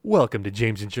Welcome to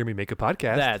James and Jeremy Make a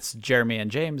Podcast. That's Jeremy and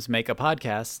James Make a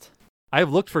Podcast. I've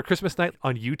looked for Christmas Night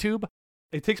on YouTube.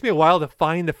 It takes me a while to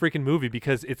find the freaking movie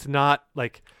because it's not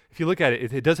like, if you look at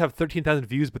it, it does have 13,000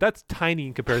 views, but that's tiny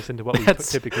in comparison to what we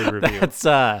typically review.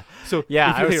 So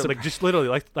yeah, if you just literally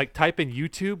like type in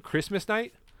YouTube Christmas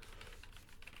Night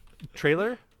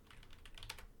trailer.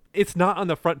 It's not on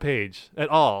the front page at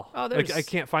all. Oh, I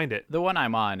can't find it. The one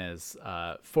I'm on is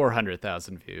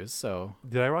 400,000 views. So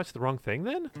did I watch the wrong thing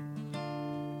then?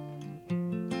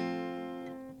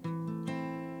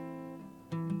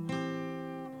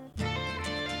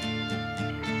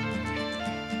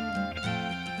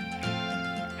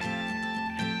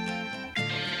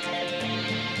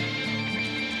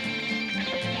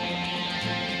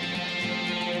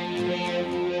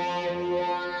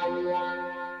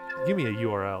 Give me a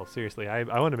URL, seriously. I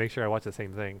want to make sure I watch the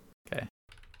same thing. Okay.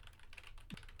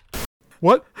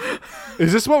 What?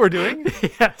 Is this what we're doing?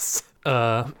 Yes.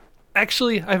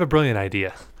 Actually, I have a brilliant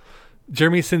idea.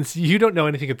 Jeremy, since you don't know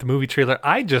anything of the movie trailer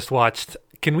I just watched,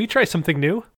 can we try something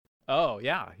new? Oh,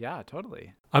 yeah,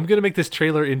 totally. I'm going to make this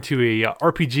trailer into a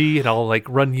RPG, and I'll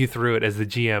run you through it as the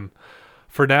GM.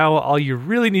 For now, all you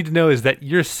really need to know is that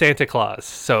you're Santa Claus.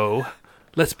 So,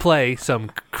 let's play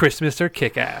some Christmas or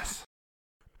Kick-Ass.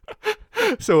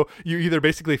 So you either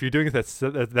basically, if you're doing it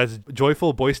that's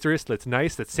joyful, boisterous, that's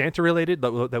nice, that's Santa related,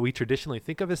 that we traditionally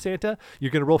think of as Santa,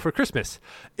 you're going to roll for Christmas.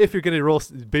 If you're going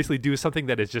to basically do something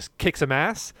that is just kick some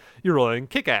ass, you're rolling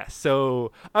kick ass.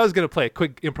 So I was going to play a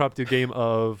quick impromptu game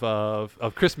of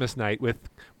Christmas Night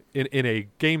in a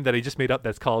game that I just made up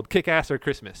that's called Kick Ass or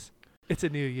Christmas. It's a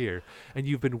new year, and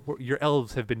your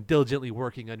elves have been diligently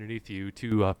working underneath you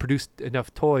to produce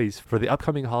enough toys for the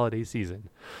upcoming holiday season.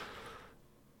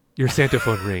 Your Santa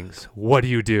phone rings. What do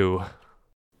you do?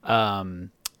 I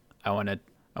want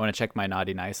to check my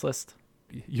naughty nice list.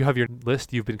 You have your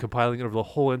list. You've been compiling it over the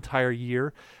whole entire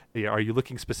year. Are you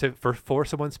looking specific for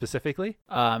someone specifically?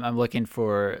 I'm looking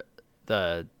for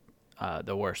the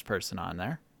worst person on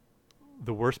there.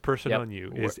 The worst person on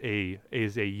you is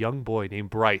a young boy named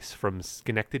Bryce from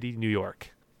Schenectady, New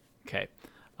York. Okay.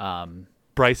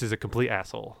 Bryce is a complete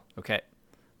asshole. Okay.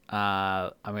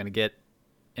 I'm gonna get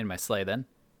in my sleigh then.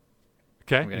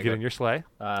 Okay, you get in your sleigh.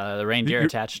 The reindeer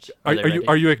attached. Are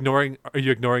you ignoring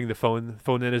the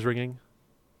phone that is ringing?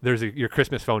 Your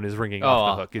Christmas phone is ringing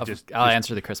off the hook. I'll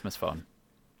answer the Christmas phone.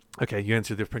 Okay, you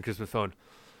answer the Christmas phone.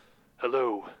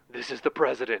 Hello, this is the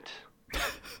president.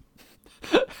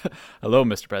 Hello,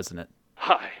 Mr. President.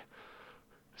 Hi,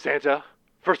 Santa.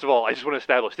 First of all, I just want to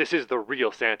establish this is the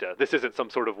real Santa. This isn't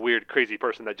some sort of weird, crazy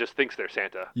person that just thinks they're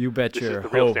Santa. You bet your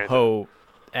ho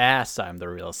ass I'm the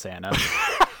real Santa.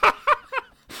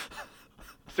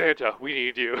 Santa, we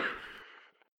need you.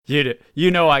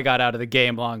 You know I got out of the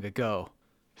game long ago.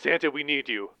 Santa, we need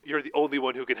you. You're the only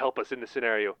one who can help us in this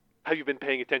scenario. Have you been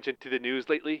paying attention to the news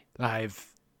lately?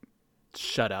 I've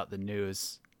shut out the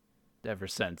news ever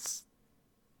since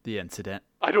the incident.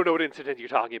 I don't know what incident you're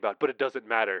talking about, but it doesn't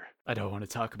matter. I don't want to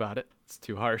talk about it. It's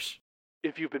too harsh.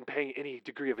 If you've been paying any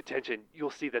degree of attention,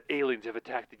 you'll see that aliens have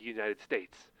attacked the United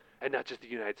States. And not just the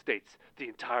United States, the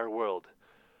entire world.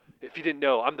 If you didn't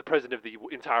know, I'm the president of the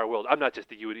entire world. I'm not just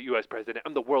the U.S. president.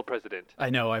 I'm the world president. I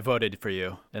know. I voted for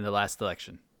you in the last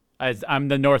election. I'm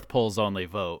the North Pole's only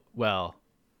vote. Well,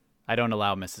 I don't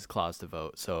allow Mrs. Claus to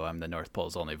vote, so I'm the North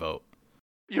Pole's only vote.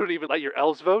 You don't even let your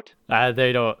elves vote?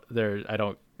 They don't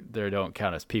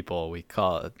count as people. We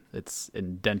call it's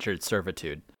indentured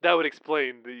servitude. That would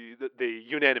explain the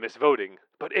unanimous voting.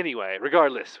 But anyway,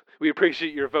 regardless, we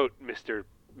appreciate your vote, Mr.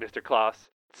 Claus.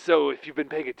 So if you've been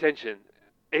paying attention,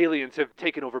 aliens have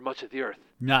taken over much of the Earth.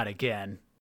 Not again.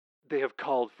 They have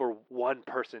called for one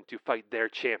person to fight their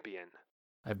champion.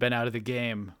 I've been out of the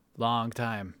game long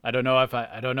time. I don't know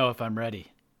if I'm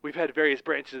ready. We've had various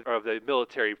branches of the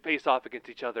military face off against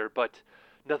each other, but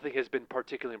nothing has been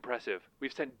particularly impressive.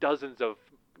 We've sent dozens of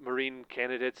Marine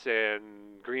candidates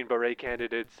and Green Beret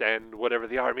candidates and whatever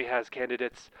the Army has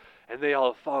candidates, and they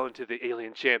all have fallen to the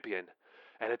alien champion.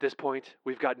 And at this point,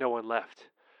 we've got no one left.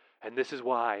 And this is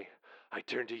why I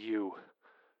turn to you,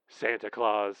 Santa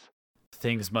Claus.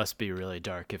 Things must be really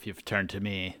dark if you've turned to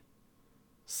me,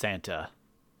 Santa.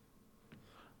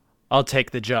 I'll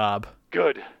take the job.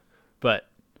 Good. But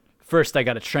first I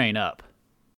gotta train up.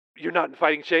 You're not in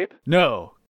fighting shape?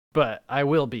 No, but I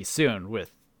will be soon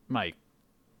with my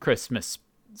Christmas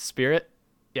spirit.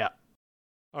 Yeah.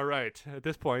 All right. At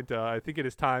this point, I think it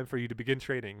is time for you to begin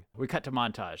training. We cut to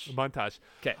montage.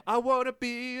 Okay. I want to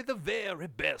be the very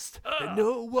best that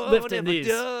no one ever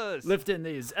does. Lifting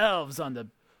these elves on the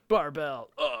barbell.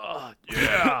 Oh,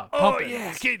 yeah. Oh pumping.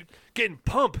 yeah, getting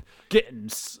pump. Getting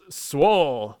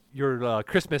swole. Your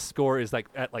Christmas score is like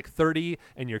at like 30,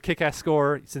 and your kick-ass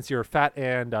score, since you're fat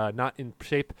and not in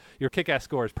shape, your kick-ass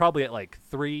score is probably at like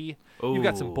 3. You've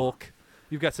got some Ooh. bulk,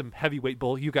 you've got some heavyweight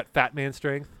bulk, you've got fat man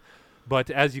strength. But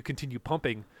as you continue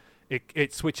pumping,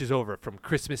 it switches over from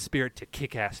Christmas spirit to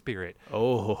kick-ass spirit.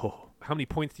 Oh. How many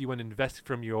points do you want to invest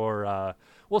from your?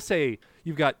 We'll say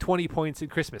you've got 20 points in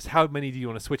Christmas. How many do you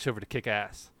want to switch over to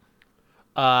kick-ass?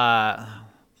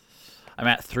 I'm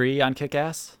at 3 on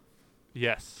kick-ass.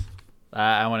 Yes.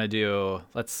 I want to do.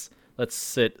 Let's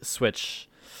switch.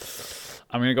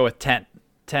 I'm gonna go with 10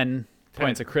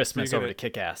 points of Christmas So you're over gonna- to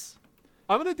kick-ass.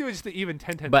 I'm going to do just the even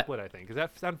 10-10 But- split, I think. Does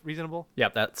that sound reasonable?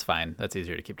 Yep, that's fine. That's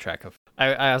easier to keep track of.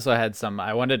 I also had some.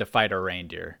 I wanted to fight a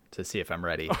reindeer to see if I'm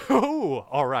ready. Oh,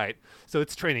 all right. So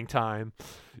it's training time.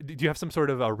 Do you have some sort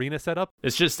of arena set up?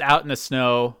 It's just out in the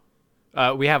snow.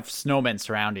 We have snowmen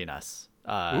surrounding us.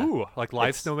 Ooh, like live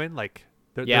it's- snowmen? Like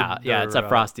Yeah, it's a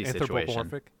Frosty situation.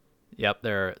 anthropomorphic? Yep,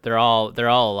 they're all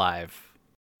alive.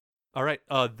 All right.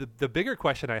 The bigger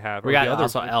question I have. We or got the other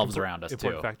also elves impor- around us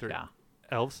important too. Factor, Yeah.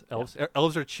 Elves.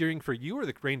 Elves are cheering for you or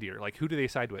the reindeer? Like, who do they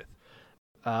side with?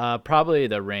 Probably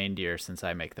the reindeer since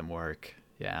I make them work.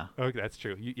 Yeah. Okay, that's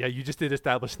true. You just did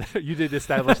establish that. You did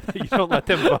establish that you don't let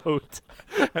them vote.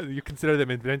 You consider them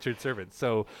indentured servants,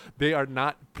 so they are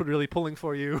not really pulling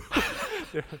for you.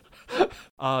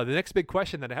 The next big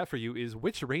question that I have for you is: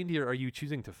 which reindeer are you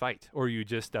choosing to fight, or are you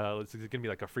just it's gonna be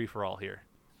like a free for all here?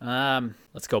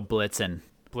 Let's go Blitzen.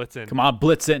 Blitzen. Come on,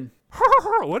 Blitzen.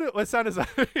 What sound is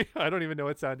that? I don't even know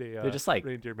what sound a They're just like-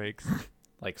 reindeer makes.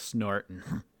 Like snorting.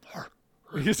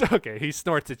 Okay, he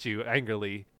snorts at you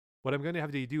angrily. What I'm going to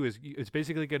have to do is it's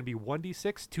basically going to be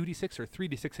 1d6, 2d6, or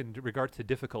 3d6 in regards to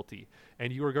difficulty.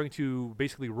 And you are going to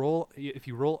basically roll. If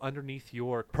you roll underneath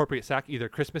your appropriate sack, either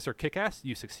Christmas or kick-ass,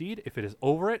 you succeed. If it is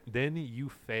over it, then you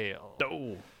fail.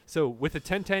 Oh. So with a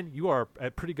 10-10, you are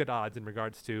at pretty good odds in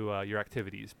regards to your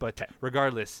activities. But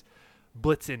regardless,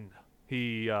 Blitzen,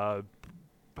 he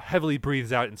heavily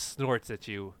breathes out and snorts at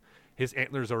you. His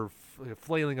antlers are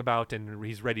flailing about, and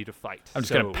he's ready to fight. I'm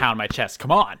just gonna pound my chest.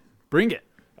 Come on, bring it.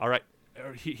 All right.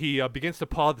 He begins to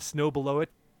paw the snow below it.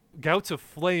 Gouts of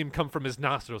flame come from his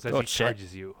nostrils as he shit.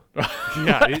 charges you.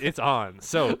 Yeah, it's on.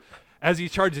 So as he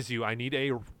charges you, I need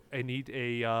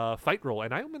a fight roll,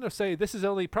 and I'm going to say this is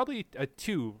only probably a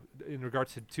 2 in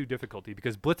regards to difficulty,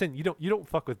 because Blitzen, you don't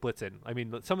fuck with Blitzen. I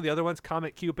mean, some of the other ones,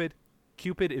 Comet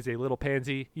Cupid is a little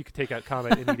pansy. You could take out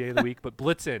Comet any day of the week, but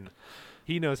Blitzen,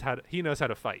 he knows how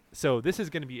to fight. So this is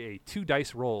going to be a 2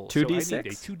 dice roll. 2d6? So I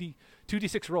need a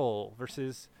 2d6 roll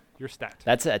versus your stat.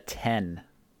 That's a 10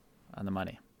 on the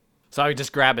money. So I would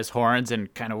just grab his horns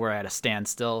and kind of we're at a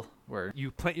standstill. Where You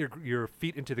plant your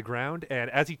feet into the ground, and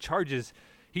as he charges,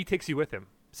 he takes you with him.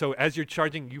 So as you're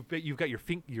charging, you've got your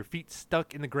feet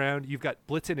stuck in the ground. You've got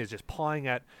Blitzen is just pawing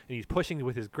at, and he's pushing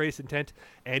with his greatest intent,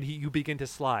 and you begin to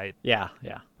slide. yeah.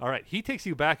 All right, he takes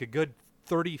you back a good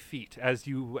 30 feet as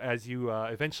you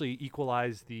eventually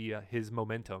equalize his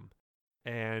momentum,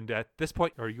 and at this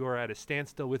point, you are at a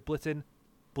standstill with Blitzen.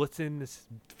 Blitzen's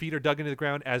feet are dug into the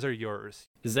ground, as are yours.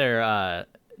 Is there?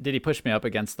 Did he push me up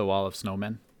against the wall of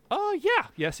snowmen? Oh yeah,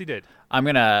 yes he did. I'm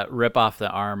gonna rip off the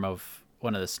arm of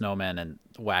one of the snowmen and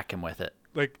whack him with it.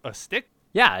 Like a stick.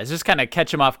 Yeah, it's just kind of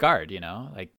catch him off guard,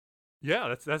 Like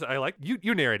Yeah, that's I like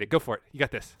you narrate it. Go for it. You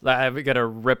got this. I've got to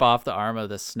rip off the arm of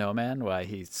the snowman while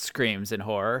he screams in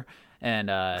horror,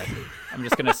 and I'm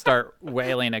just gonna start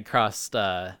wailing across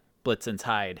Blitzen's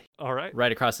hide, All right.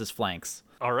 right across his flanks.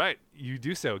 All right. You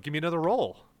do so. Give me another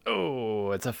roll. Oh,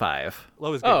 it's a 5.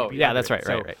 Low is good. Oh, You beat yeah, under that's it. right,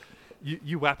 So right.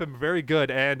 You whap him very good,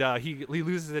 and he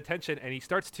loses attention, and he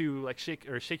starts to like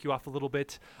shake you off a little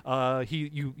bit.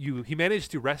 He managed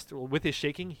to rest with his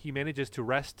shaking. He manages to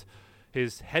wrest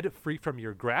his head free from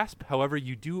your grasp. However,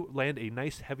 you do land a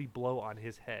nice heavy blow on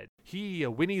his head. He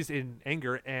whinnies in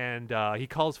anger, and he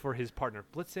calls for his partner,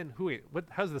 Blitzen.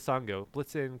 How's the song go?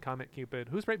 Blitzen, Comet Cupid.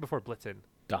 Who's right before Blitzen?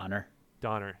 Donner.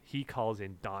 Donner. He calls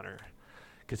in Donner,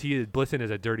 because Blitzen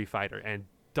is a dirty fighter, and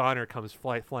Donner comes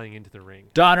flying into the ring.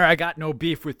 Donner, I got no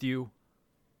beef with you.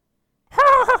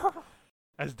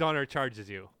 As Donner charges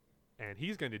you, and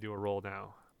he's going to do a roll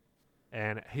now.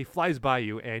 And he flies by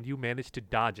you, and you manage to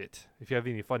dodge it. If you have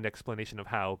any fun explanation of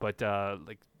how, but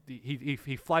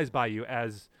he flies by you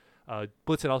as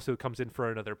Blitzen also comes in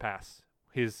for another pass.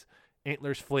 His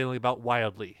antlers flailing about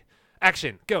wildly.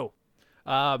 Action, go!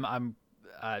 I'm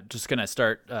just gonna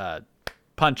start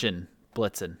punching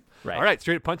Blitzen. Right. All right,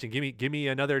 straight up punching. Give me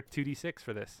another 2d6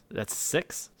 for this. That's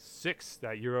 6. 6.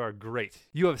 That you are great.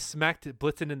 You have smacked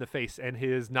Blitzen in the face, and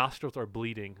his nostrils are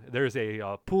bleeding. There's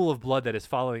a pool of blood that is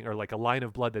following, or like a line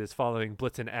of blood that is following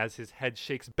Blitzen as his head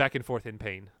shakes back and forth in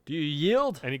pain. Do you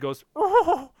yield? And he goes,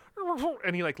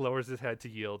 and he like lowers his head to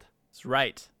yield. That's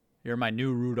right. You're my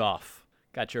new Rudolph.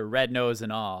 Got your red nose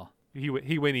and all. He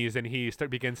whinnies and he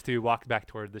begins to walk back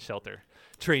toward the shelter.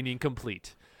 Training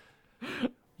complete.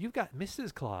 You've got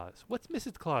Mrs. Claus. What's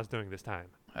Mrs. Claus doing this time?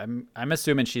 I'm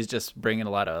assuming she's just bringing a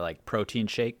lot of like protein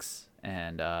shakes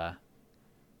and our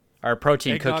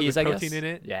protein Eggnog cookies. with I protein guess. in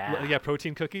it. Yeah. Yeah,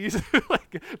 protein cookies.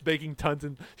 Like baking tons,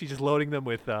 and she's just loading them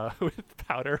with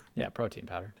powder. Yeah, protein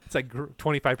powder. It's like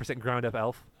 25% ground up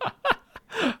elf.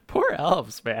 Poor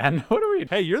elves, man. What are we?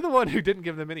 Hey, you're the one who didn't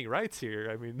give them any rights here.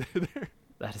 I mean,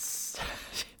 That is.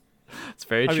 It's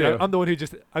very I true. mean,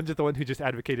 I'm just the one who just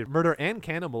advocated murder and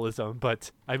cannibalism.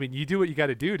 But I mean, you do what you got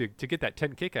to do to get that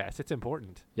 10 kick ass. It's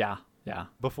important. Yeah. Yeah.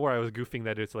 Before I was goofing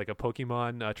that it's like a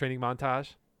Pokemon training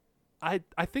montage. I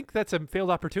think that's a failed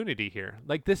opportunity here.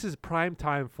 Like, this is prime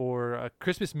time for a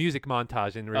Christmas music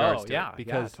montage in regards to it.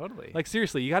 Because, totally. like,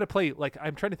 seriously, you got to play, like,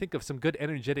 I'm trying to think of some good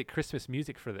energetic Christmas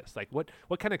music for this. Like, what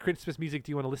kind of Christmas music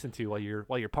do you want to listen to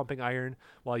while you're pumping iron,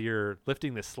 while you're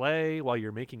lifting the sleigh, while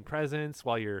you're making presents,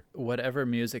 while you're... Whatever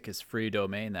music is free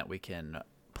domain that we can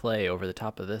play over the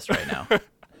top of this right now.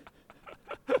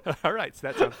 All right, so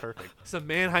that sounds perfect. Some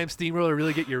Mannheim Steamroller,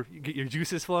 really get your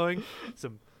juices flowing.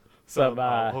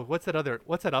 What's that other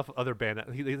band?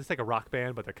 It's like a rock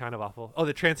band, but they're kind of awful. Oh,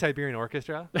 the Trans-Siberian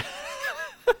Orchestra. Like,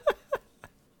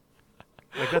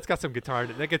 that's got some guitar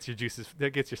in it. That gets your juices. That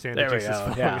gets your Santa There we juices go,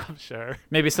 flowing. yeah. I'm sure.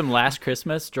 Maybe some Last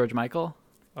Christmas, George Michael.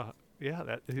 Yeah.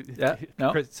 Yeah,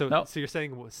 no, Chris, so no. you're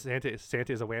saying Santa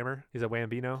is a whammer? He's a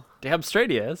whambino? Damn straight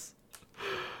he is.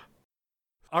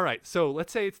 All right. So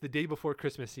let's say it's the day before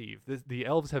Christmas Eve. The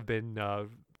elves have been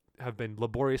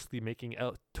laboriously making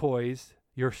toys.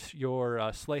 Your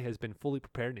sleigh has been fully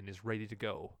prepared and is ready to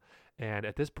go. And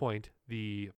at this point,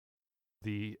 the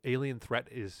alien threat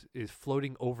is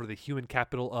floating over the human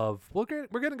capital of, we're going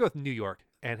to go with New York.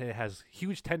 And it has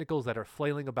huge tentacles that are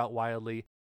flailing about wildly.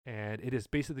 And it is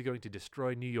basically going to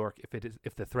destroy New York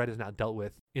if the threat is not dealt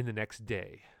with in the next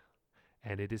day.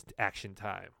 And it is action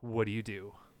time. What do you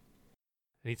do?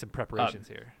 I need some preparations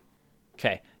here.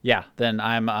 Okay. Yeah. Then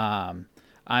I'm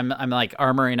like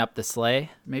armoring up the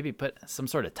sleigh. Maybe put some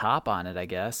sort of top on it, I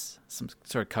guess. Some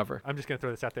sort of cover. I'm just going to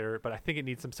throw this out there, but I think it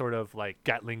needs some sort of like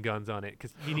Gatling guns on it,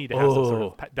 because you need to have some sort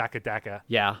of daka.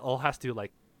 Yeah. All has to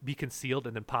like be concealed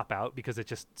and then pop out, because it's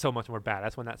just so much more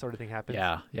badass when that sort of thing happens.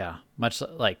 Yeah. Yeah. Much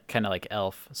like kind of like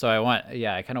Elf. So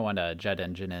I kind of want a jet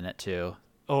engine in it too.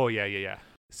 Oh, yeah.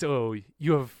 So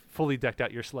you have fully decked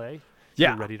out your sleigh.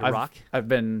 Yeah, You're ready to rock. I've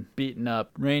been beating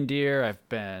up reindeer. I've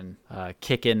been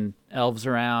kicking elves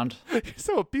around. You're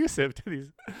so abusive to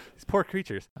these poor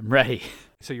creatures. I'm ready.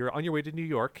 So you're on your way to New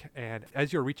York, and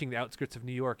as you're reaching the outskirts of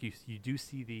New York, you do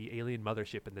see the alien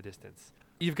mothership in the distance.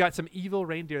 You've got some evil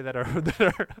reindeer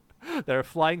that are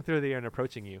flying through the air and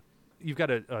approaching you. You've got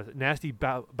a nasty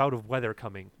bout of weather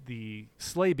coming. The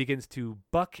sleigh begins to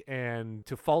buck and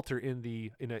to falter in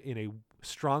a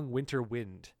strong winter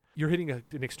wind. You're hitting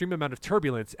an extreme amount of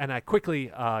turbulence, and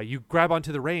you grab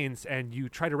onto the reins and you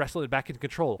try to wrestle it back into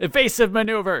control. Evasive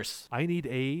maneuvers. I need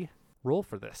a roll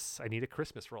for this. I need a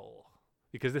Christmas roll,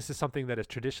 because this is something that is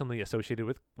traditionally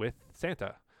associated with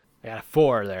Santa. I got a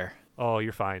 4 there. Oh,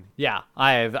 you're fine. Yeah,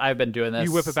 I've been doing this.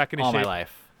 You whip it back into all shape. my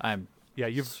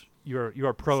life. You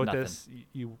are pro at nothing. this.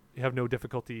 You have no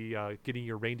difficulty getting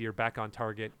your reindeer back on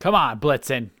target. Come on,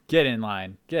 Blitzen, get in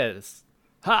line. Get this.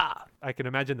 Ha! I can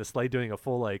imagine the sleigh doing a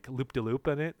full like loop de loop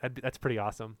in it. That's pretty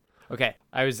awesome. Okay,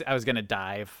 I was gonna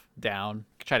dive down,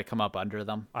 try to come up under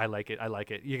them. I like it.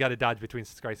 You got to dodge between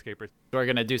skyscrapers. We're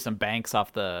gonna do some banks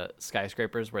off the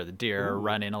skyscrapers where the deer are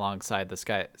running alongside the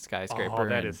skyscraper.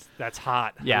 Oh, that's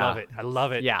hot. Yeah. I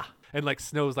love it. Yeah. And like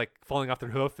snow's like falling off their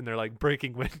hoof, and they're like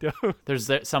breaking windows.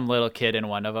 There's some little kid in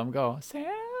one of them go,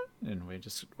 Santa, and we're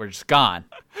just gone.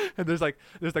 And there's like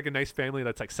a nice family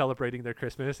that's like celebrating their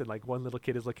Christmas, and like one little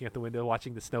kid is looking at the window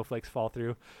watching the snowflakes fall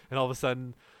through, and all of a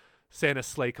sudden Santa's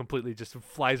sleigh completely just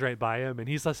flies right by him, and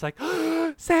he's just like,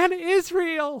 Santa is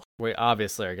real. We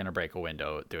obviously are gonna break a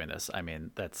window doing this. I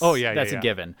mean, that's a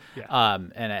given. Yeah.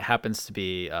 And it happens to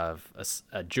be of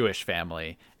a Jewish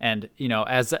family, and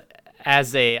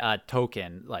as a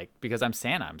token, like, because I'm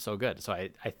Santa, I'm so good, so I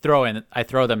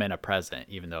throw them in a present,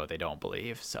 even though they don't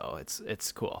believe. So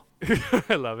it's cool.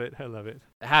 I love it.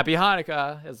 Happy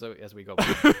Hanukkah as we go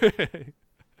by.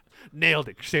 Nailed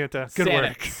it, Santa. Good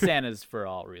work. Santa's for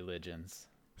all religions.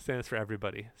 Santa's for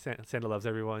everybody. Santa loves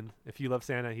everyone. If you love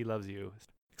Santa, he loves you.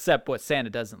 Except what Santa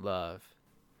doesn't love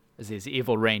is these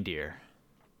evil reindeer.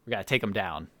 We gotta take them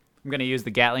down. I'm gonna use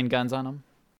the Gatling guns on them.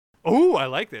 Oh, I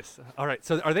like this. All right.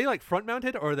 So are they like front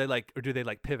mounted, or do they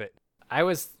like pivot? I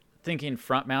was thinking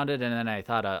front mounted, and then I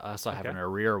thought also having a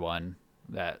rear one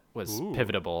that was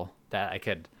pivotable that I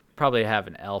could probably have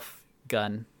an elf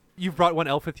gun. You've brought one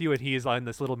elf with you, and he is on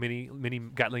this little mini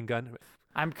Gatling gun.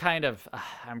 I'm kind of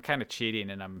cheating,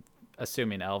 and I'm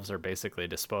assuming elves are basically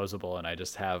disposable, and I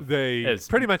just have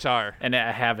pretty much are, and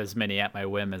I have as many at my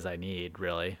whim as I need,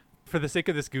 really. For the sake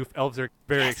of this goof, elves are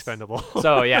very expendable.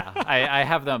 So yeah, I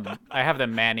have them. I have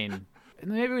them manning.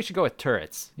 Maybe we should go with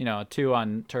turrets. 2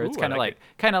 on turrets, kind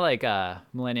of like a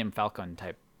Millennium Falcon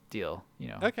type deal.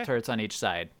 Turrets on each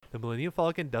side. The Millennium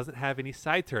Falcon doesn't have any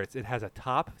side turrets. It has a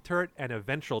top turret and a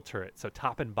ventral turret, so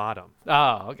top and bottom.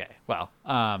 Oh, okay. Well,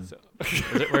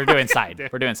 we're doing side.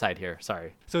 We're doing side here.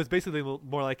 Sorry. So it's basically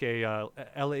more like a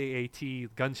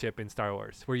LAAT gunship in Star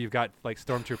Wars, where you've got like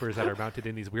stormtroopers that are mounted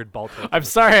in these weird ball turrets. I'm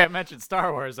sorry I mentioned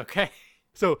Star Wars. Okay.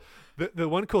 So the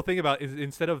one cool thing about is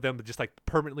instead of them just like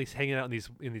permanently hanging out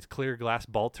in these clear glass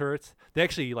ball turrets, they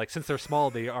actually, like, since they're small,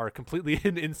 they are completely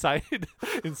inside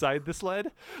the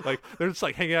sled. Like they're just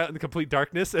like hanging out in the complete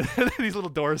darkness, and these little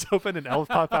doors open and elves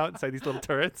pop out inside these little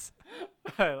turrets.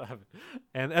 I love it.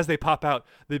 And as they pop out,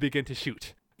 they begin to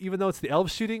shoot. Even though it's the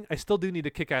elves shooting, I still do need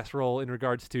a kick-ass roll in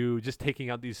regards to just taking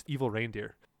out these evil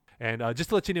reindeer. And just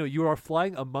to let you know, you are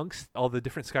flying amongst all the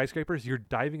different skyscrapers. You're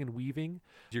diving and weaving.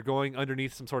 You're going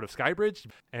underneath some sort of sky bridge.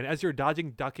 And as you're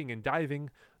dodging, ducking, and diving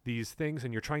these things,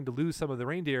 and you're trying to lose some of the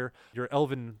reindeer, your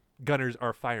elven gunners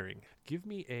are firing.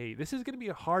 This is going to be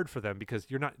hard for them because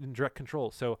you're not in direct control.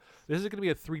 So this is going to be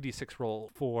a 3d6 roll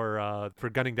for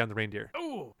gunning down the reindeer.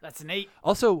 Oh, that's an 8.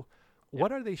 Also,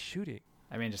 what are they shooting?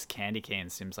 I mean, just candy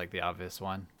canes seems like the obvious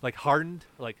one. Like hardened?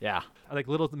 Yeah. Like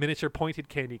little miniature pointed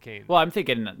candy canes. Well, I'm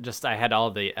thinking just I had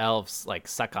all the elves like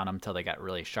suck on them till they got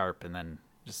really sharp, and then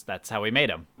just that's how we made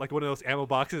them. Like one of those ammo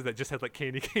boxes that just had like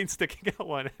candy canes sticking out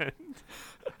one end.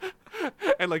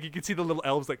 And like you can see the little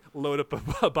elves like load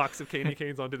up a box of candy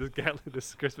canes onto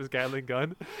this Christmas Gatling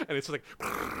gun, and it's just like,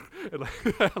 and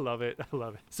like I love it.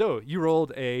 So you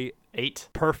rolled a 8.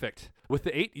 Perfect. With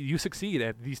the 8, you succeed,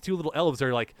 and these 2 little elves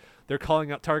are like, they're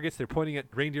calling out targets. They're pointing at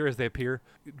reindeer as they appear.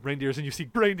 Reindeers, and you see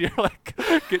reindeer like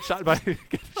get shot by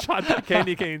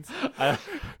candy canes.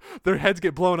 Their heads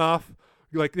get blown off.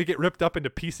 Like they get ripped up into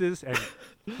pieces, and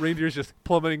reindeers just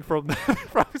plummeting from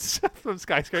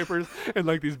skyscrapers in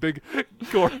like these big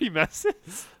gory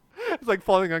messes. It's like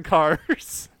falling on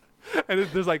cars, and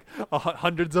there's like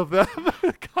hundreds of them.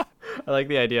 I like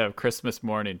the idea of Christmas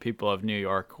morning, people of New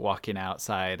York walking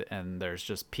outside, and there's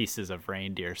just pieces of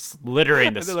reindeer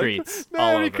littering the streets. Like,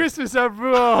 all Merry over. Christmas,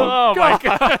 everyone! Oh my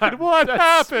God! What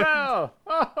happened?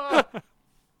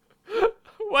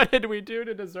 What did we do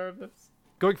to deserve this?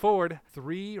 Going forward,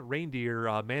 3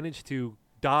 reindeer managed to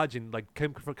dodge and like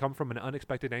come from an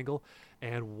unexpected angle,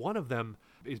 and one of them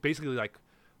is basically like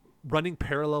running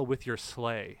parallel with your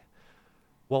sleigh,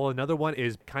 while another one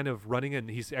is kind of running, and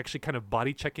he's actually kind of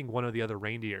body checking one of the other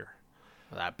reindeer.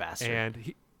 Well, that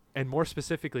bastard. And more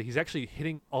specifically, he's actually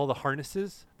hitting all the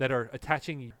harnesses that are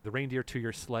attaching the reindeer to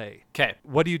your sleigh. Okay.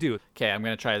 What do you do? Okay, I'm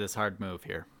gonna try this hard move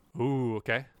here. Ooh,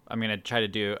 okay. I'm trying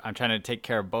to take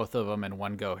care of both of them in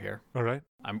one go here. All right.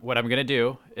 What I'm gonna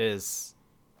do is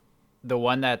the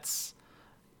one that's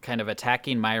kind of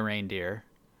attacking my reindeer,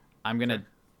 I'm gonna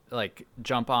like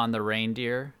jump on the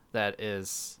reindeer that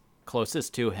is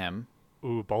closest to him.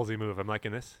 Ooh, ballsy move. I'm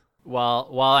liking this. While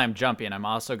I'm jumping, I'm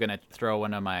also gonna throw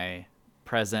one of my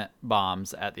present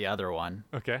bombs at the other one.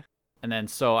 Okay. And then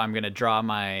so I'm gonna draw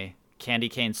my candy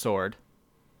cane sword.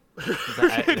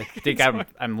 I think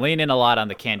I'm leaning a lot on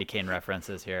the candy cane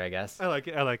references here, I guess. I like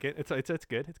it. It's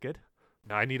good.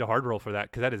 No, I need a hard roll for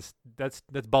that because that's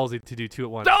ballsy to do 2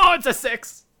 at once. Oh, it's a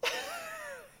 6.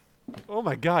 Oh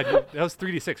my God, that was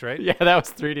 3d6, right? Yeah, that was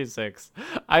 3d6.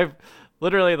 I've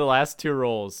literally the last 2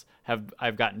 rolls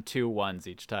I've gotten 2 1s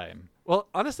each time. Well,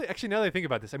 honestly, actually, now that I think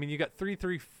about this, I mean, you got 3,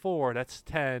 3, 4. That's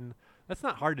 10. That's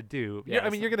not hard to do. Yeah, I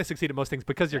mean, you're gonna succeed at most things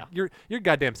because you're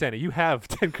goddamn Santa. You have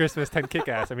 10 Christmas, 10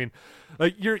 kick-ass. I mean,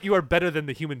 like you are better than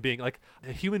the human being. Like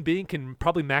a human being can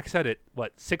probably max out at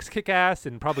 6 kick-ass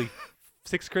and probably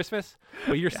 6 Christmas.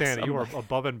 But you're Santa. You are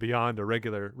above and beyond a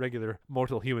regular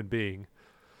mortal human being.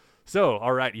 So,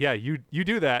 all right, yeah, you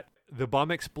do that. The bomb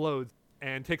explodes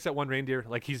and takes out one reindeer.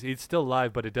 Like he's still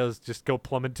alive, but it does just go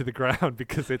plummet to the ground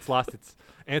because it's lost its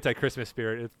anti-Christmas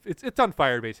spirit. It's on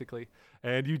fire basically.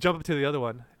 And you jump up to the other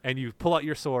one and you pull out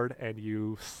your sword and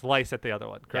you slice at the other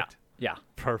one. Correct? Yeah.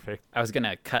 Perfect. I was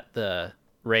gonna cut the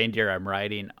reindeer I'm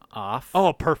riding off.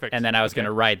 Oh, perfect. And then I was Okay. going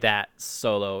to ride that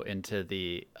solo into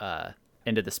the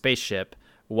spaceship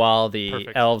while the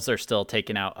Perfect. elves are still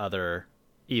taking out other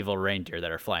evil reindeer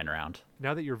that are flying around.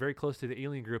 Now that you're very close to the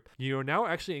alien group, you are now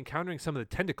actually encountering some of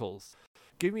the tentacles.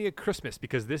 Give me a Christmas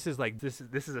because this is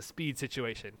a speed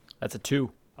situation. That's a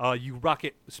 2. You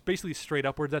rocket basically straight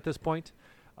upwards at this point,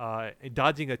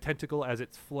 dodging a tentacle as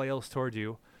it flails toward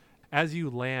you. As you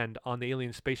land on the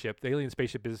alien spaceship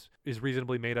is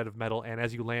reasonably made out of metal, and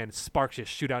as you land, sparks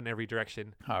just shoot out in every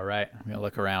direction. All right. I'm going to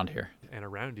look around here. And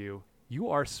around you, you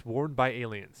are swarmed by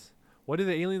aliens. What do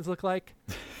the aliens look like?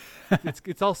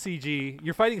 It's all CG.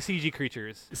 You're fighting CG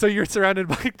creatures. So you're surrounded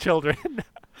by children.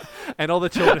 And all the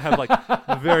children have like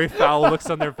very foul looks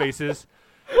on their faces.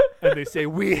 And they say,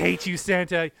 "We hate you,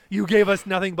 Santa. You gave us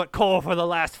nothing but coal for the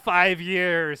last 5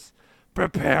 years.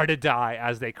 Prepare to die,"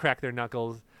 as they crack their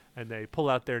knuckles and they pull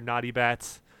out their naughty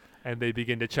bats and they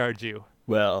begin to charge you.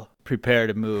 Well, prepare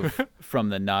to move from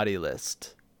the naughty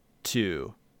list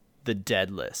to the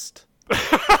dead list.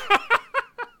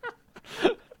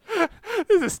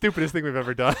 This is the stupidest thing we've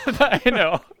ever done. I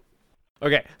know.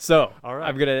 Okay, so All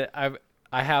right.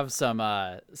 I have some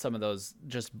of those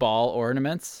just ball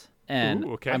ornaments, and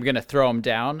Ooh, okay. I'm gonna throw them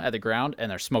down at the ground,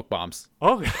 and they're smoke bombs.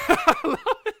 Oh, I love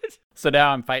it. So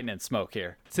now I'm fighting in smoke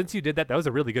here. Since you did that was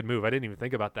a really good move. I didn't even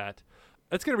think about that.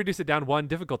 That's going to reduce it down 1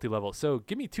 difficulty level. So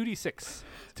give me 2d6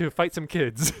 to fight some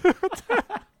kids.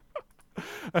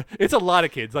 It's a lot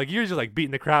of kids. Like you're just like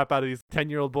beating the crap out of these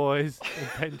 10-year-old boys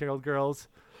and 10-year-old girls.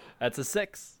 That's a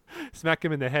 6. Smack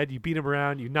him in the head. You beat him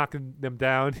around. You knock them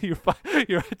down.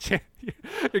 You're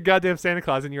goddamn Santa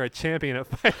Claus, and you're a champion at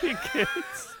fighting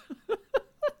kids.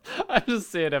 I'm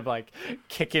just seeing him like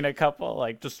kicking a couple,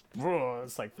 like it's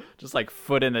like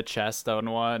foot in the chest on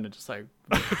one, and just like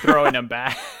throwing him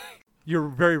back. You're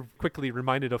very quickly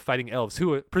reminded of fighting elves,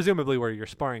 who presumably were your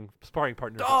sparring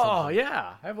partners. at some Oh point.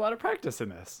 yeah, I have a lot of practice in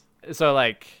this. So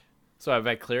have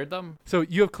I cleared them? So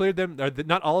you have cleared them.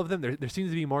 Not all of them. There seems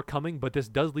to be more coming, but this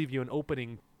does leave you an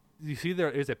opening. You see there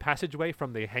is a passageway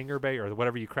from the hangar bay or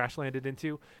whatever you crash landed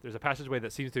into. There's a passageway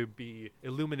that seems to be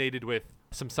illuminated with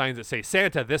some signs that say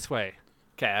 "Santa this way."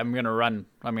 Okay, I'm gonna run.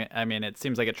 I mean, it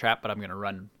seems like a trap, but I'm gonna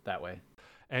run that way.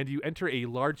 And you enter a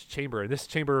large chamber. And this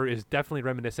chamber is definitely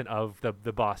reminiscent of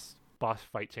the boss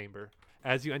fight chamber.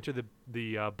 As you enter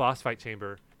the boss fight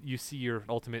chamber, you see your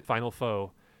ultimate final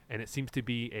foe, and it seems to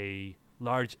be a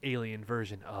large alien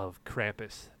version of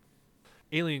Krampus.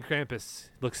 Alien Krampus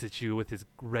looks at you with his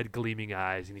red gleaming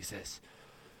eyes, and he says,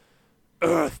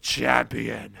 "Earth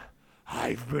Champion,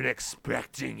 I've been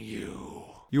expecting you.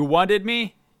 You wanted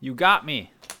me. You got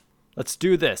me. Let's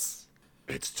do this.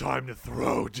 It's time to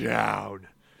throw down."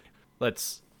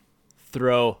 Let's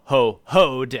throw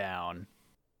ho down.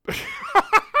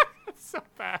 So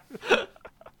bad.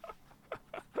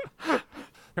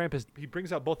 Krampus, he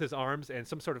brings out both his arms, and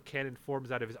some sort of cannon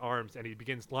forms out of his arms, and he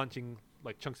begins launching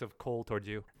like chunks of coal towards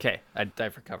you. Okay, I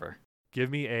dive for cover. Give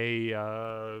me a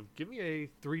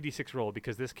 3d6 roll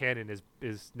because this cannon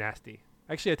is nasty.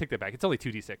 Actually, I take that back. It's only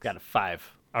 2d6. Got a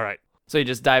 5. All right. So he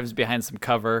just dives behind some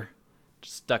cover,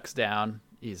 just ducks down.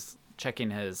 He's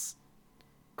checking his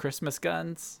Christmas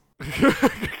guns.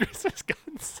 Christmas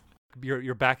guns.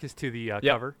 Your back is to the Yep.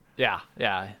 cover. Yeah.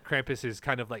 Krampus is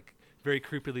kind of like very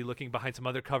creepily looking behind some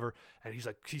other cover, and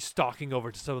he's stalking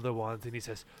over to some of the ones, and he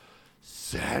says,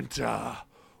 "Santa,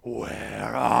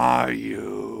 where are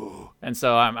you?" And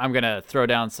so I'm gonna throw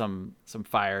down some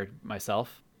fire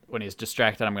myself. When he's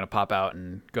distracted, I'm gonna pop out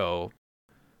and go,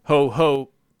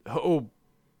 ho,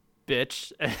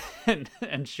 bitch,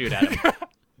 and shoot at him.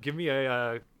 Give me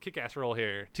a kick-ass roll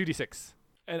here. 2d6.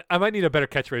 And I might need a better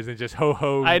catchphrase than just ho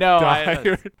ho. I know,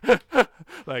 Die.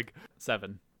 Like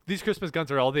 7. these Christmas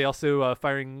guns are they also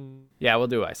firing Yeah, we'll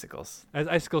do icicles. as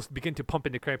icicles begin to pump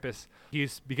into Krampus. He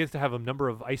begins to have a number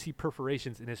of icy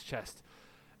perforations in his chest.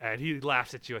 And he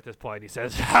laughs at you at this point. He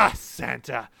says, "Ha,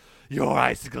 Santa, your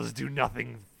icicles do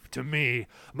nothing to me.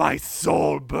 My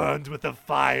soul burns with the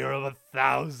fire of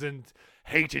 1,000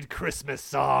 hated Christmas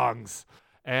songs."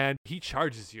 And he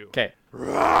charges you. Okay,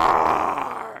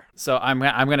 Roar! so I'm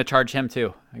gonna charge him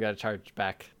too. I gotta charge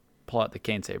back. Pull out the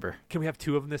cane saber. Can we have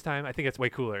 2 of them this time? I think it's way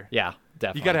cooler. Yeah,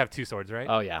 definitely. You gotta have 2 swords, right?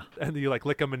 Oh yeah. And you like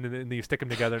lick them and then you stick them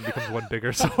together and it becomes one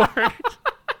bigger sword.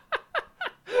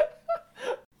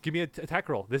 Give me an attack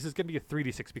roll. This is gonna be a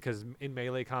 3d6 because in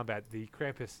melee combat, the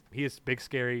Krampus, he is big,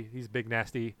 scary. He's big,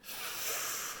 nasty.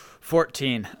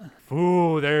 14.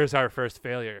 Ooh, there's our first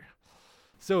failure.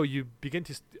 So you begin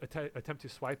to attempt to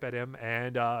swipe at him,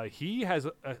 and he has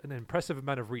an impressive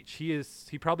amount of reach. He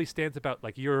probably stands about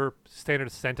like your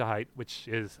standard Santa height, which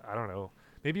is, I don't know,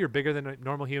 Maybe you're bigger than a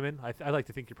normal human. I like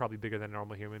to think you're probably bigger than a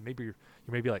normal human. Maybe you're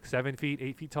maybe like 7 feet,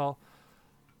 8 feet tall.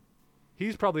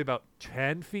 He's probably about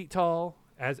 10 feet tall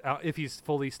if he's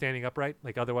fully standing upright.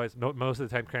 Like otherwise, most of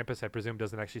the time, Krampus, I presume,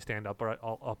 doesn't actually stand upright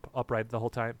the whole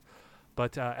time.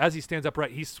 But as he stands upright,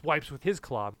 he swipes with his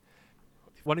claw.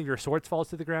 One of your swords falls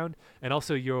to the ground, and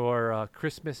also your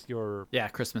Christmas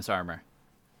armor.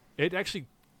 It actually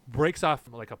breaks off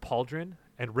like a pauldron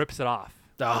and rips it off.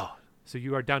 Oh. So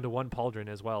you are down to 1 pauldron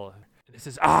as well. And it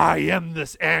says, I am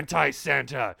this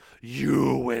anti-Santa.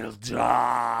 You will die.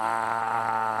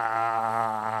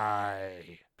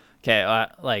 Okay,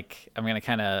 I'm going to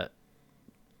kind of,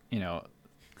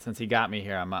 since he got me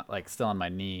here, I'm like still on my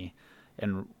knee.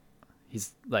 And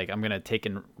he's like, I'm going to take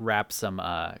and wrap some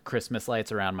Christmas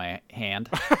lights around my hand.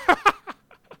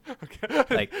 Okay.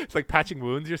 Like it's like patching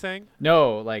wounds, you're saying?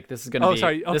 No, like this is gonna be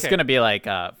sorry. Okay. This is gonna be like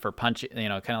for punching,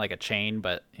 kind of like a chain,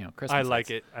 but Christmas. I like lights.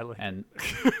 it. I like and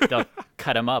they'll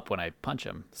cut him up when I punch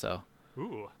him. So.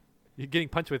 Ooh, you're getting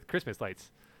punched with Christmas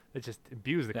lights. It just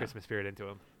imbues the Christmas spirit into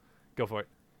him. Go for it.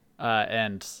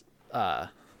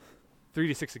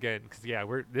 3d6 again, because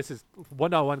this is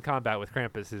 1-on-1 combat with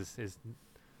Krampus is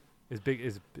a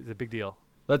big deal.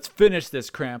 Let's finish this,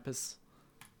 Krampus.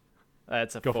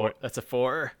 That's a Go 4. for it. That's a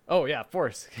 4. Oh yeah,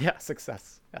 4. Yeah,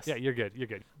 success. Yes. Yeah, you're good. You're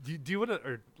good. Do you want to,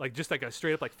 or like just like a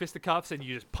straight up like fisticuffs, and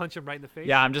you just punch him right in the face?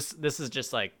 Yeah, this is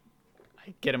just like,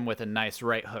 I get him with a nice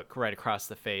right hook right across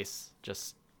the face.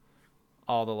 Just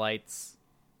all the lights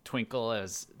twinkle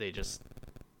as they just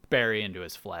bury into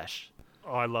his flesh.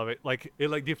 Oh, I love it. Like it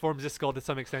like deforms his skull to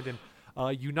some extent, and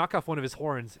you knock off one of his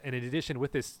horns, and in addition,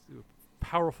 with this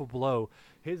powerful blow,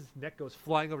 his neck goes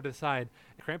flying over to the side.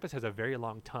 Krampus has a very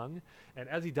long tongue, and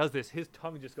as he does this, his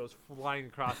tongue just goes flying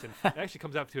across, and it actually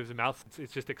comes up to his mouth.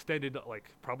 It's just extended like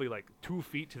probably like 2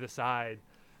 feet to the side,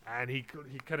 and he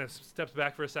kind of steps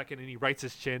back for a second, and he rights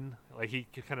his chin, like he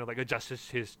kind of like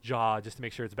adjusts his jaw just to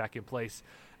make sure it's back in place,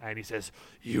 and he says,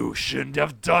 "You shouldn't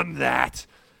have done that,"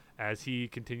 as he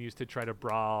continues to try to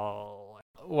brawl.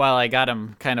 While I got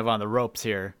him kind of on the ropes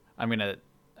here, I'm gonna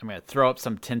throw up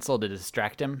some tinsel to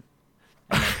distract him,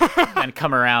 and then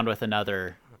come around with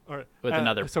another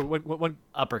So one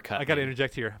uppercut. I got to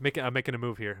interject here. I'm making a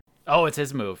move here. Oh, it's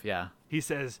his move. Yeah. He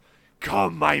says,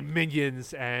 "Come, my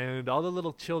minions," and all the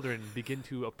little children begin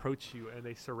to approach you, and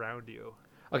they surround you.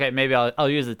 Okay, maybe I'll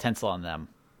use the tinsel on them.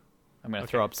 I'm gonna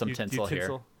throw up some tinsel here,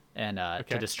 tinsel. and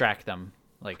to distract them,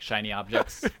 like shiny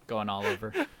objects going all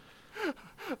over.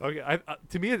 Okay,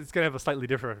 to me, it's gonna have a slightly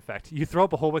different effect. You throw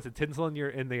up a whole bunch of tinsel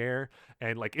in the air,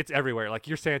 and like it's everywhere. Like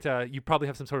you're Santa, you probably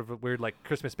have some sort of a weird like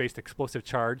Christmas-based explosive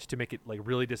charge to make it like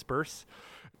really disperse.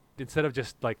 Instead of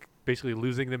just like basically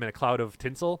losing them in a cloud of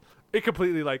tinsel, it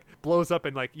completely like blows up,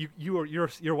 and like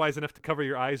you're wise enough to cover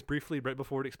your eyes briefly right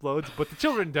before it explodes, but the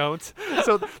children don't.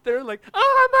 So they're like,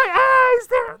 "Oh, my eyes!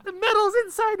 The metal's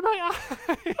inside my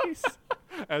eyes."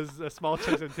 As small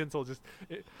chunks of tinsel just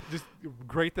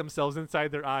grate themselves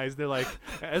inside their eyes. They're like,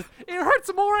 "It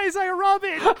hurts more as I rub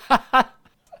it,"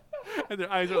 and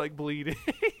their eyes are like bleeding.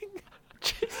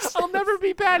 I'll never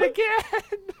be bad again.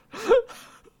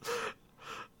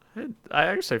 I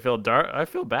actually feel dark. I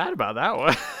feel bad about that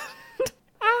one.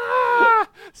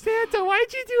 Santa,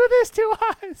 why'd you do this to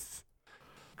us?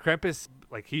 Krampus,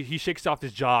 like he shakes off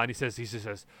his jaw, and he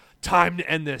says, "Time to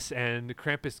end this." And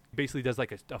Krampus basically does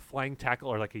like a flying tackle,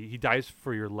 or like he dives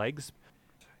for your legs.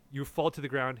 You fall to the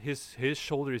ground. His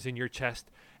shoulder is in your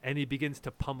chest, and he begins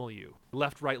to pummel you.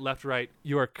 Left, right, left, right.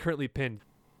 You are currently pinned.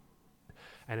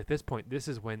 And at this point, this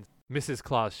is when Mrs.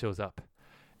 Claus shows up.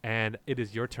 And it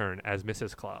is your turn as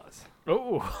Mrs. Claus.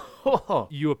 Oh.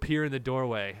 You appear in the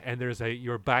doorway, and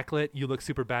you're backlit. You look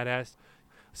super badass.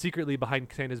 Secretly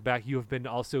behind Santa's back, you have been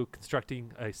also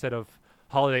constructing a set of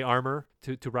holiday armor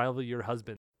to rival your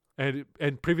husband. And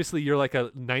previously you're like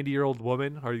a 90-year-old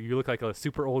woman, or you look like a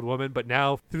super old woman, but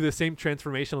now through the same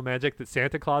transformational magic that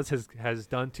Santa Claus has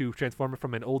done to transform him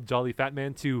from an old jolly fat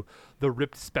man to the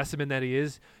ripped specimen that he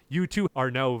is, you too are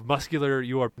now muscular.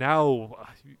 You are now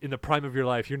in the prime of your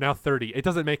life. You're now 30. It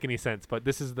doesn't make any sense, but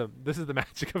this is the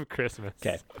magic of Christmas.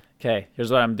 Okay.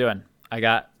 Here's what I'm doing. I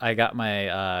got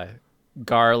my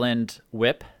garland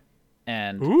whip.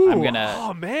 And Ooh, I'm gonna.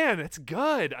 Oh man, it's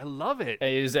good. I love it. I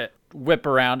use it, whip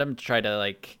around him to try to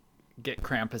like get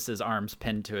Krampus's arms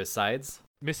pinned to his sides.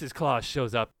 Mrs. Claus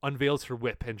shows up, unveils her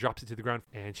whip, and drops it to the ground.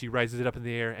 And she rises it up in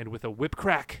the air, and with a whip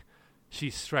crack,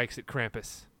 she strikes at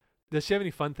Krampus. Does she have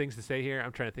any fun things to say here?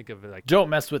 I'm trying to think of it like. Don't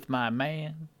mess with my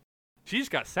man. She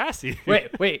just got sassy.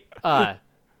 Wait.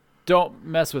 Don't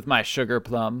mess with my sugar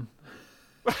plum.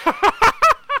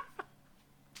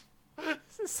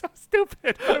 This is so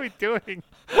stupid. What are we doing?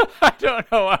 I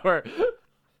don't know why we're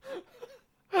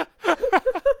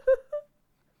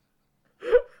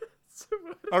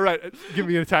All right, give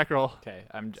me an attack roll. Okay,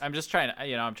 I'm just trying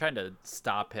to, I'm trying to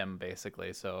stop him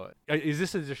basically. So Is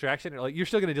this a distraction? Or like you're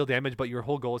still gonna deal damage, but your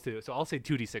whole goal is to do it. So I'll say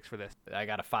 2d6 for this. I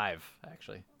got a 5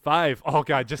 actually. 5. Oh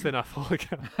god, just enough. Holy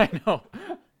cow. I know.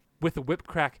 With a whip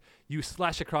crack, you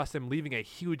slash across him, leaving a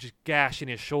huge gash in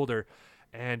his shoulder,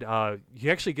 and he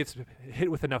actually gets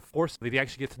hit with enough force that he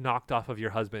actually gets knocked off of your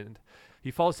husband.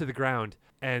 He falls to the ground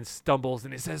and stumbles,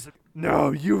 and he says,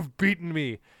 "No, you've beaten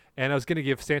me." And I was going to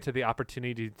give Santa the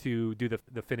opportunity to do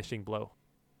the finishing blow.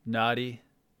 Naughty,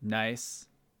 nice,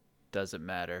 doesn't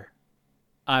matter.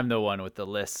 I'm the one with the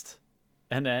list.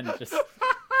 And then just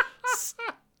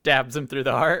stabs him through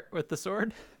the heart with the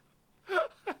sword.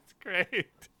 That's great.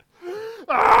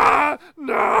 Ah,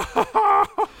 no!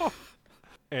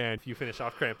 And you finish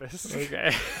off Krampus.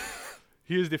 Okay.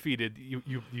 He is defeated.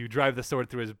 You drive the sword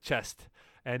through his chest.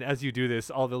 And as you do this,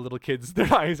 all the little kids,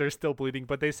 their eyes are still bleeding,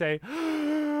 but they say,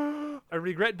 "I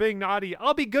regret being naughty.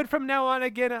 I'll be good from now on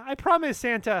again. I promise,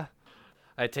 Santa."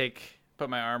 I put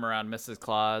my arm around Mrs.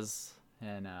 Claus,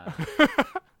 and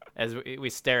as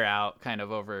we stare out kind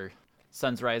of over,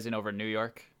 sun's rising over New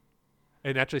York.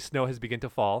 And actually snow has begun to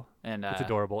fall. And it's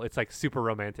adorable. It's like super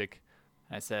romantic.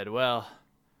 I said, "Well,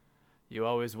 you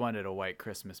always wanted a white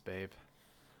Christmas, babe."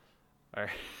 Or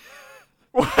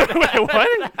Wait,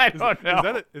 what? I don't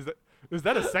know. Is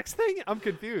that a sex thing? I'm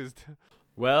confused.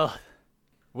 Well,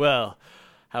 how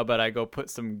about I go put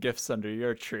some gifts under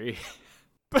your tree?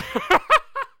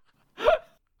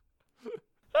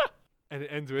 And it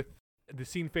ends with the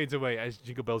scene fades away as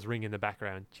jingle bells ring in the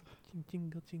background.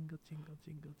 Jingle, jingle, jingle,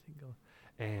 jingle, jingle.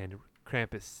 And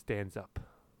Krampus stands up.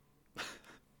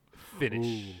 Finish.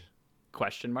 Ooh.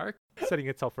 Question mark? Setting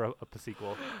itself for a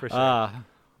sequel, for sure.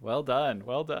 Well done.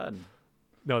 Well done.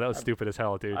 No, that was stupid as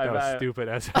hell, dude. That was stupid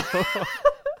as hell.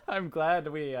 I'm glad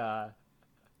we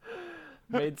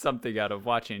made something out of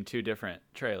watching two different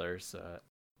trailers.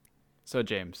 So,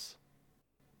 James,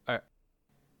 are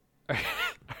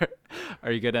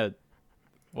you going to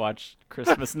watch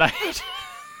Christmas Night?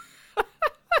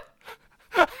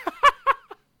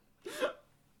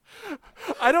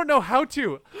 I don't know how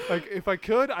to. Like, if I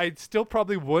could, I still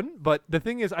probably wouldn't. But the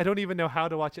thing is, I don't even know how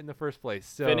to watch it in the first place.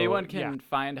 So, if anyone can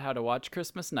find how to watch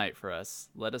Christmas Night for us,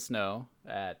 let us know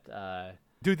at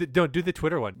do the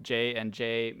Twitter one. J and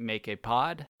J make a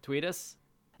pod. Tweet us.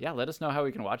 Yeah, let us know how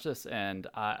we can watch this, and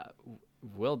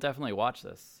we'll definitely watch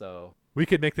this. So we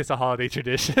could make this a holiday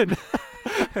tradition.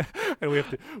 And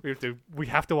we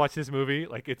have to watch this movie.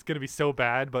 Like, it's gonna be so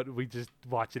bad, but we just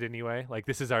watch it anyway. Like,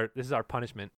 this is our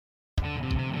punishment.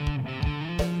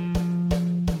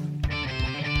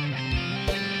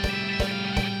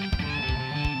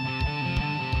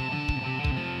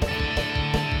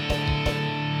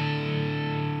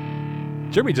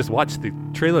 Jeremy just watched the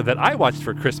trailer that I watched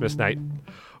for Christmas Night.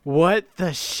 What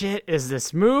the shit is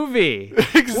this movie?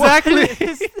 Exactly. What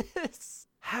is this?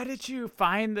 How did you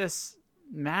find this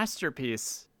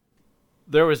masterpiece?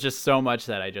 There was just so much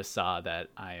that I just saw that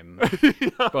I'm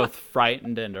both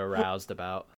frightened and aroused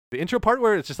about. The intro part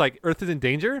where it's just like Earth is in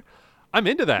danger, I'm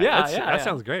into that. That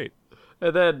sounds great.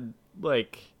 And then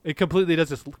it completely does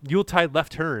this Yuletide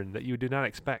left turn that you do not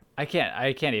expect. I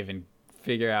can't even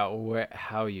figure out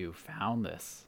how you found this.